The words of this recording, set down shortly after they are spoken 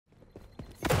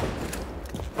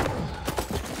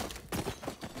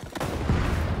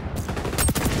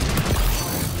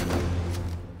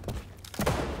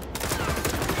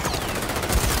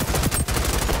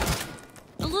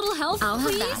I'll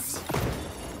have please? that.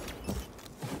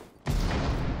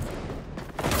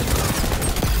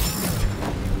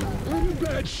 I'm in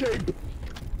bad shape.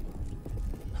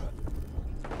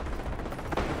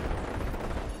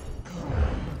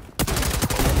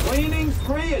 Cleaning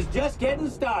spree is just getting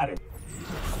started.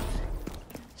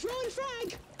 Throwing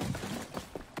frag.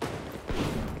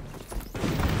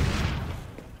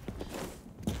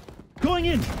 Going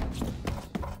in!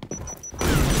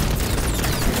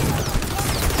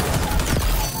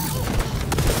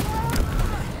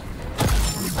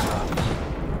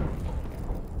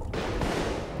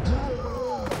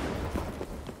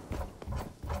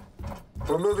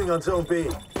 We're moving on Zone B.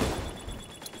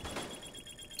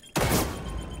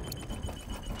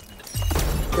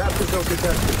 Capture zone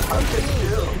contested. I'm getting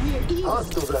killed.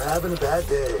 Hostiles are having a bad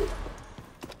day.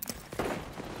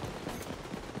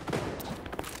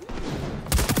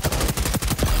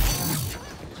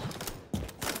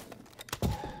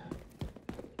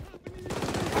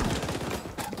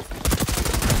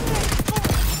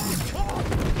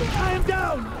 I am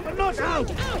down, but not out!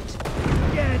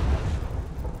 Yet!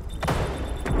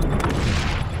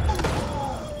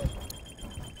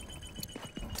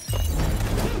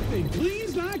 Nothing,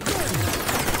 please, not good.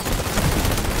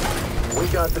 We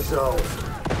got the zone.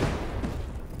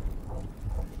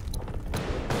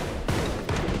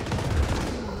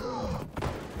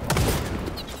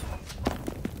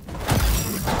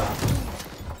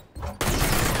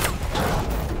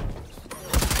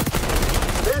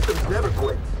 Phantoms never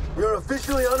quit. You're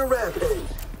officially on a rampage.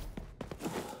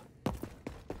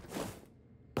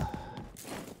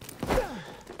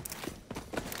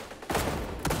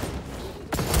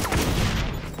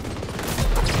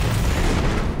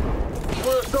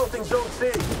 We're assaulting Zone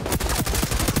C.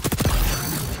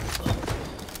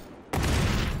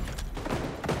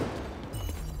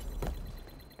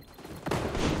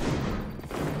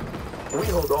 We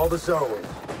hold all the zones.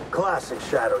 Classic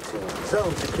Shadow Team.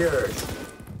 Zone secured.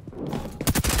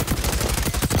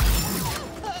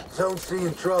 Zone C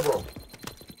in trouble.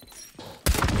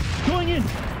 Going in!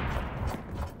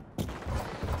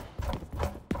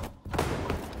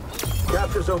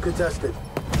 Capture zone contested.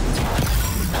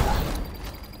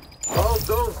 All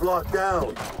zones locked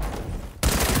down.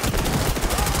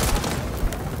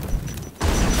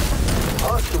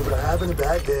 Hostiles are having a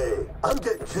bad day. I'm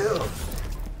getting chilled.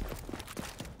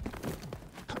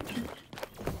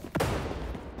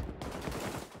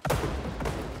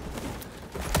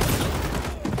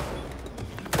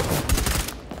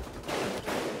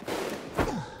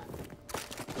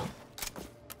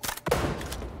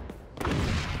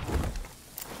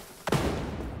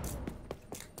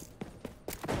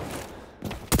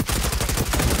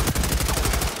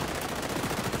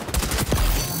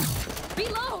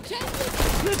 Below,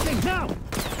 Chase! Lifting now!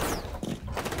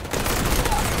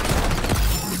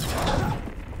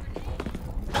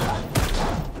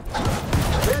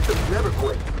 Phantoms never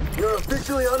quit. You're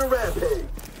officially on a rampage.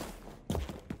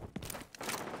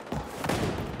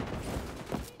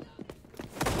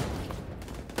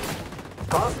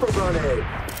 Hostiles on A.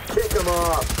 Kick them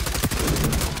off.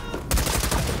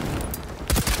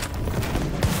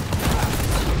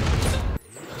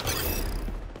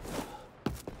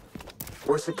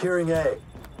 We're securing A.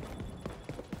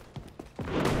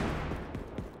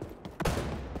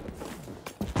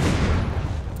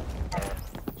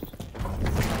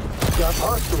 Got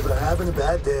hostiles are having a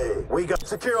bad day. We got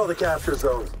secure all the capture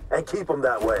zones and keep them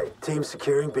that way. Team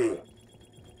securing B.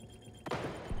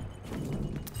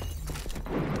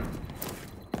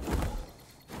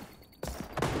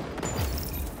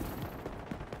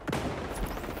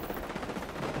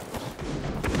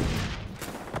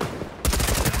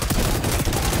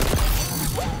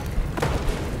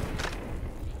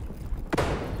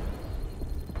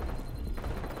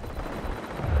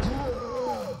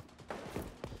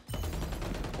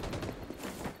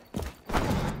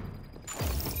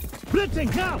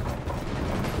 Blitzing now!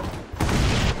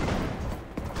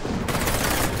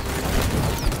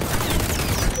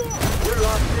 We're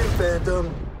locked in,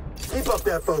 Phantom. Keep up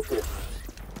that focus.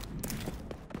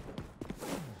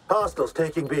 Hostiles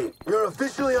taking B. You're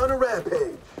officially on a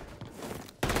rampage.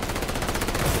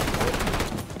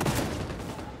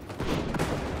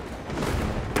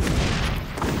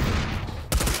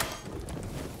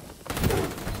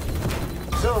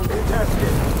 Zone contested.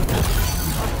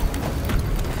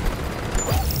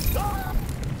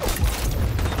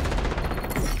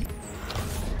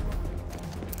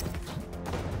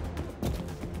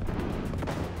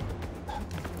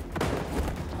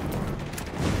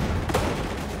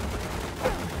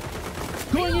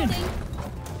 Going in!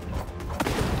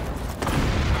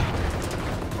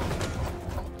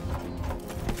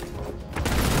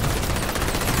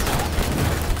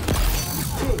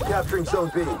 capturing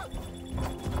Zone B.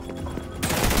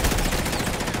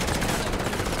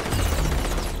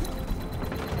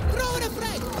 Throw in a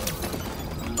frag!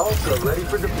 Ultra ready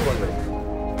for deployment.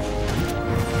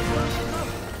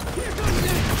 Here comes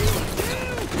that shield!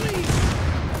 Down, please!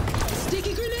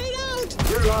 Sticky grenade out!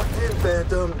 You're locked in,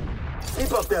 Phantom.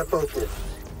 Keep up that focus.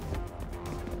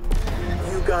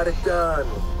 You got it done.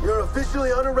 You're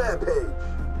officially on a rampage.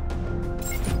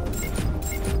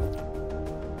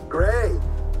 Great.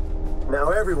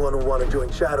 Now everyone will want to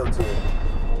join Shadow Team.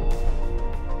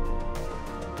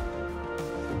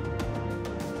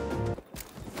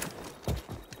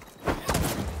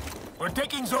 We're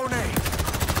taking Zone A.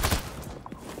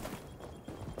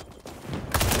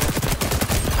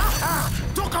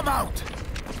 Took him out!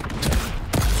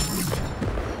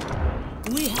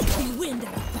 We have the wind at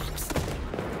our backs.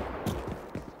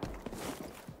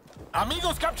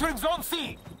 Amigos capturing Zone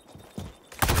C.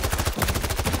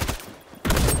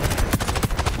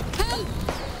 Help!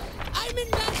 I'm in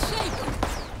bad shape!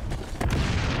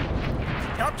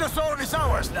 Capture Zone is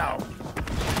ours now.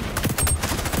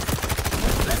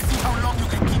 Let's see how long you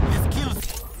can keep this kill.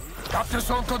 Capture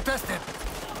Zone contested.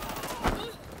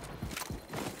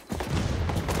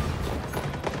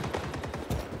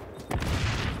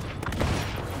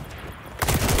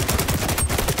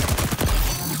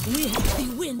 We have the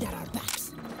wind at our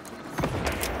backs.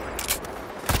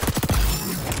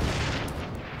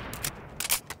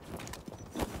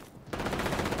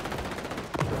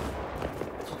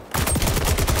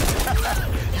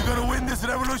 You're gonna win this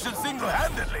revolution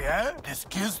single-handedly, huh? This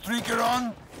kill streak you're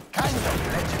on, kind of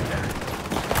legendary.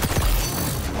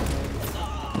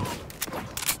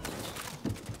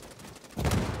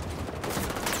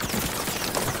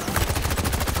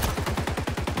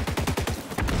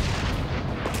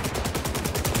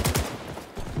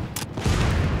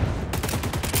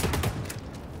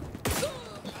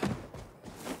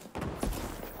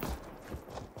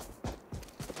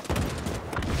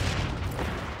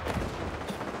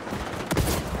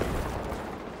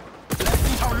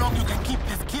 How long you can keep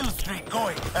this kill streak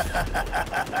going?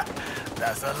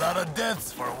 That's a lot of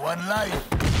deaths for one life.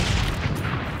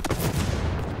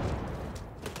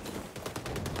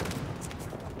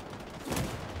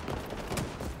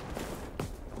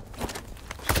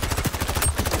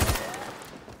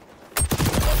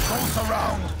 What goes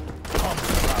around, comes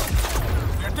around.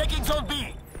 We're taking Zone B.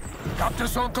 Capture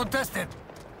Zone contested.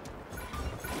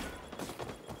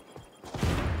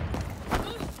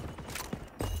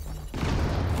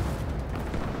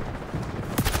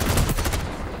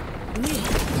 We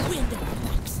have the wind at our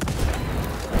backs.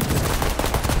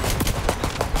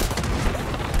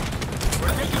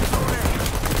 We're taking Zone A.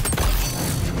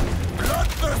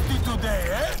 Bloodthirsty today,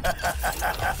 eh?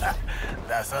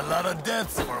 That's a lot of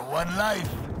deaths for one life.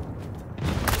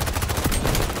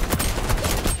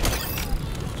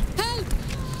 Help!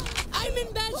 I'm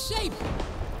in bad shape!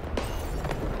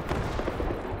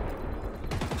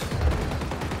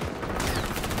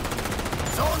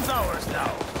 Zone's ours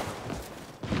now.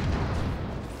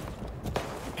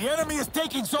 The enemy is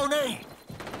taking Zone A.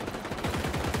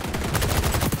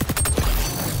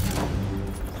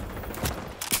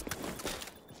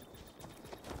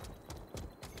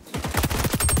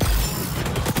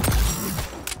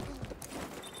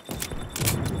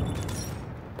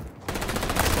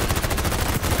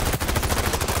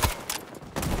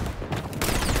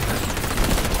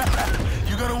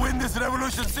 You're gonna win this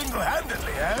revolution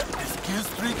single-handedly, eh? This kill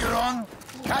streak you're on,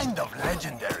 kind of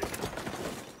legendary.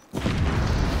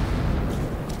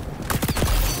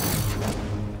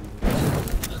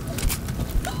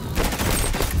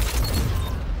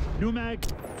 New mag.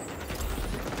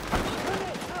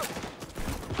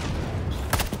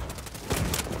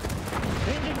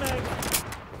 Changing mag.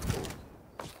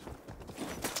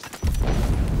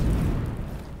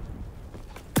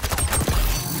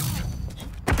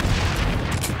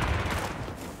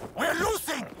 We're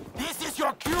losing! This is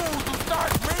your cue to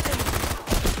start winning!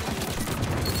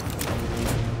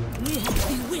 We have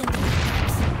the wind at our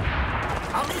backs.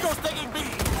 Amigos taking B!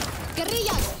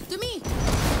 Guerrillas, to me!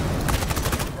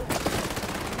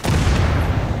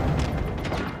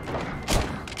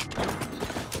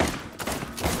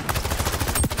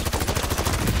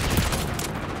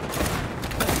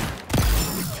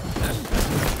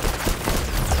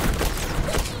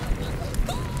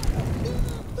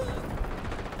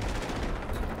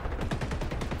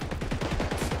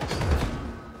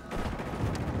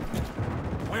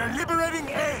 We're liberating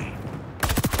A!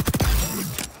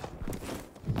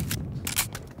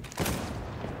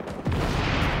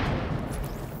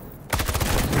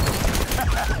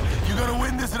 You're gonna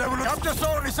win this revolution. Capture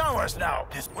Zone is ours now.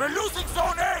 We're losing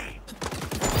Zone A!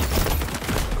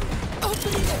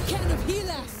 Opening a can of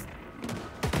healers.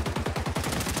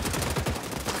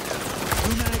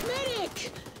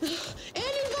 Medic!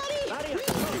 Anybody?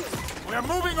 We're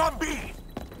moving on B.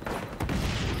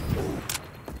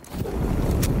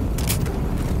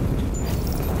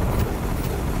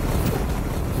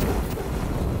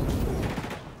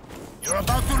 You're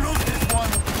about to lose this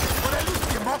one, but at least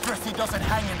democracy doesn't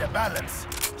hang in the balance.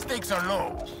 Stakes are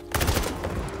low.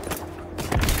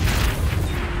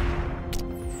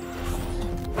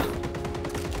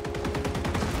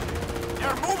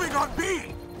 You're moving on B.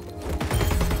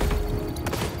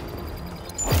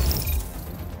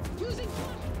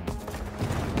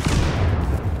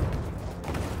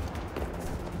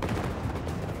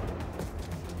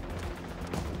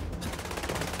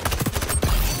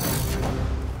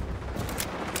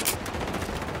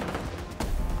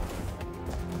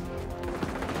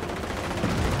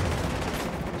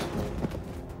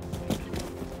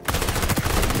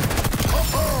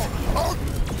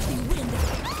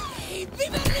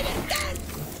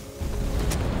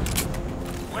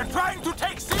 We're trying to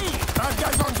take C! Bad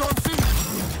guys on zone C!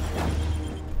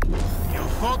 You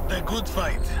fought the good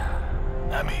fight.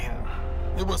 I mean,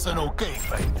 it was an okay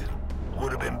fight.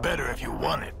 Would have been better if you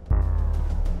won it.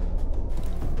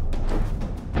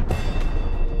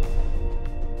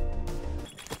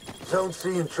 Zone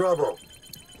C in trouble.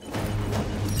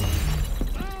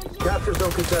 Capture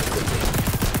zone contested.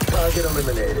 Target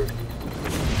eliminated.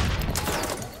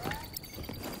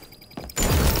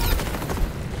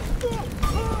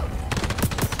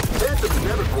 Phantoms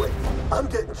never quit. I'm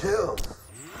getting chills.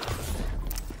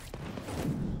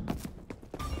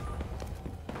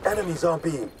 Enemies on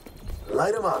B.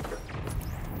 Light them up.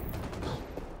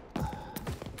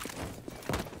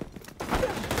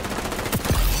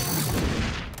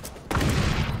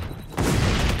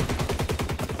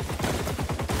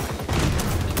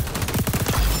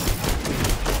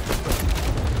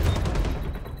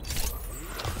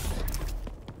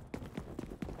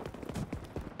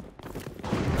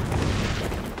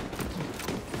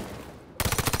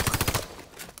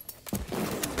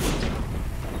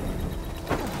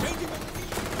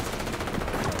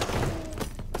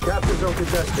 Capture zone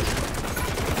contested.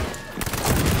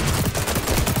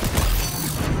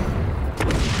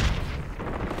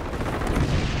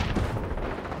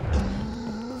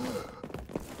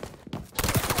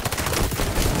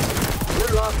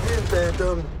 You're locked in,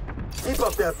 Phantom. Keep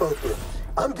up that focus.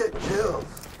 I'm getting chills.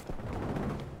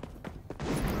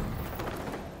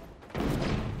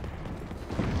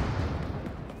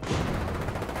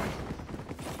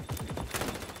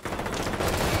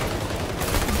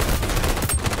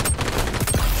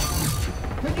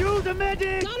 Use a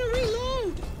medic! Gotta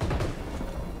reload!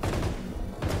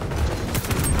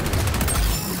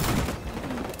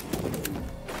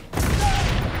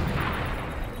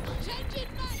 Changing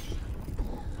back.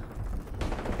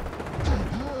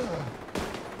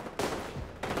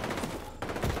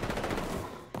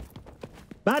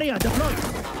 Barrier deployed!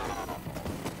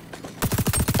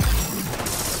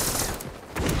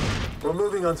 We're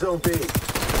moving on zone B.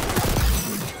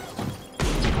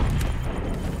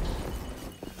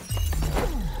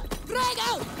 Drag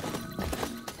out.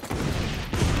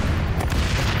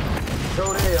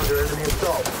 Zone A under enemy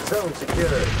assault. Zone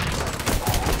secured.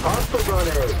 Hostile run A.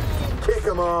 Kick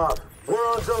them off. We're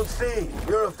on zone C.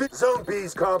 You're a fit. Zone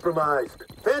B's compromised.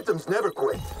 Phantoms never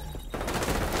quit.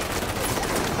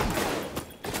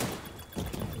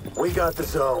 We got the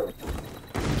zone.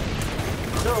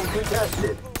 Zone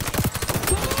contested.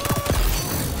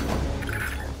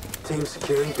 Team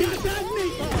securing B. I'm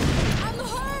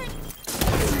hurt.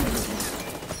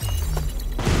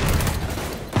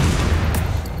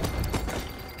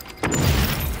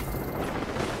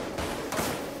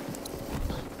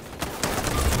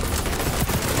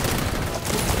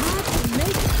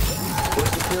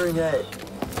 We're securing A.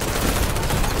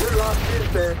 You're locked in,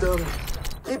 Phantom.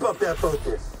 Keep up that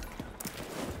focus.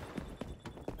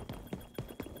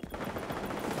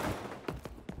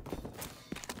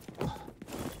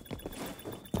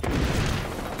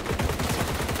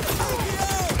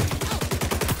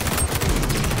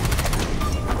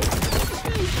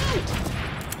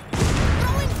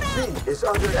 C is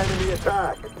under enemy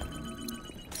attack.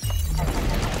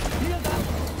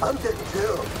 I'm getting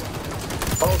killed.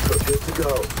 Also good to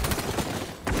go.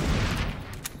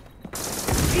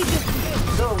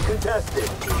 Zone contested.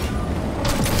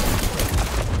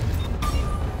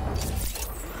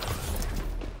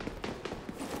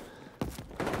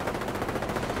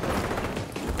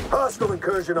 Hostile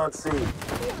incursion on C.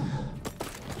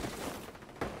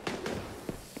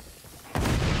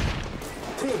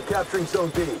 Team capturing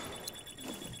zone B.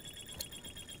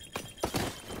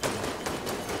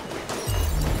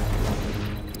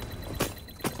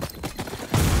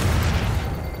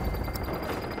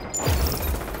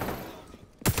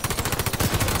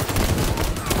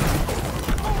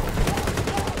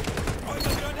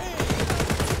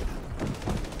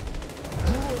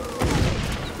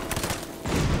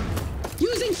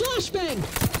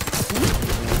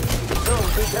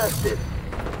 contested.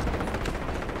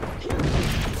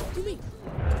 To me.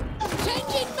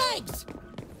 Changing mags!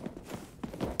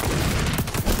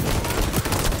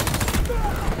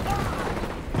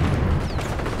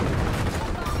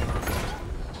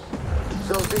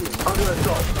 Zone B, under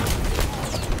assault.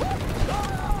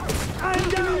 I'm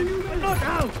down, but not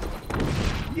out!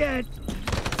 Yet!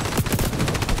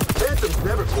 Phantoms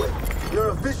never quit. You're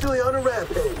officially on a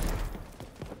rampage.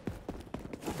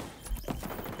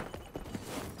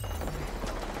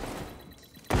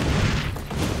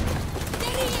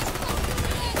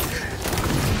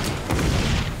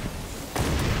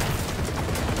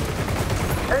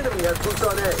 Enemy has boots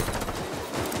on A.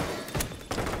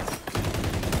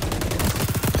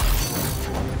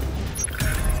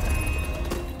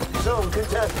 Zone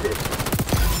contested.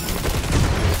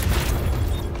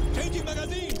 Changing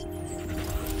magazine!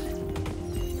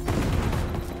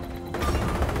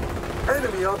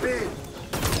 Enemy on B.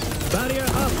 Barrier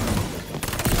up!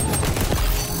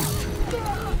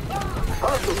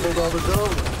 Hostile pulled on the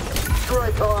zone.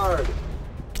 Strike hard.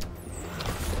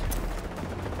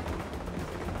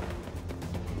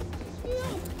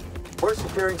 We're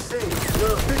securing C.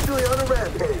 You're officially on a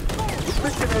rampage.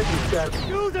 Mission ended, Chad.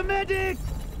 Use a medic!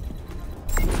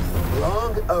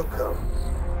 Wrong outcome.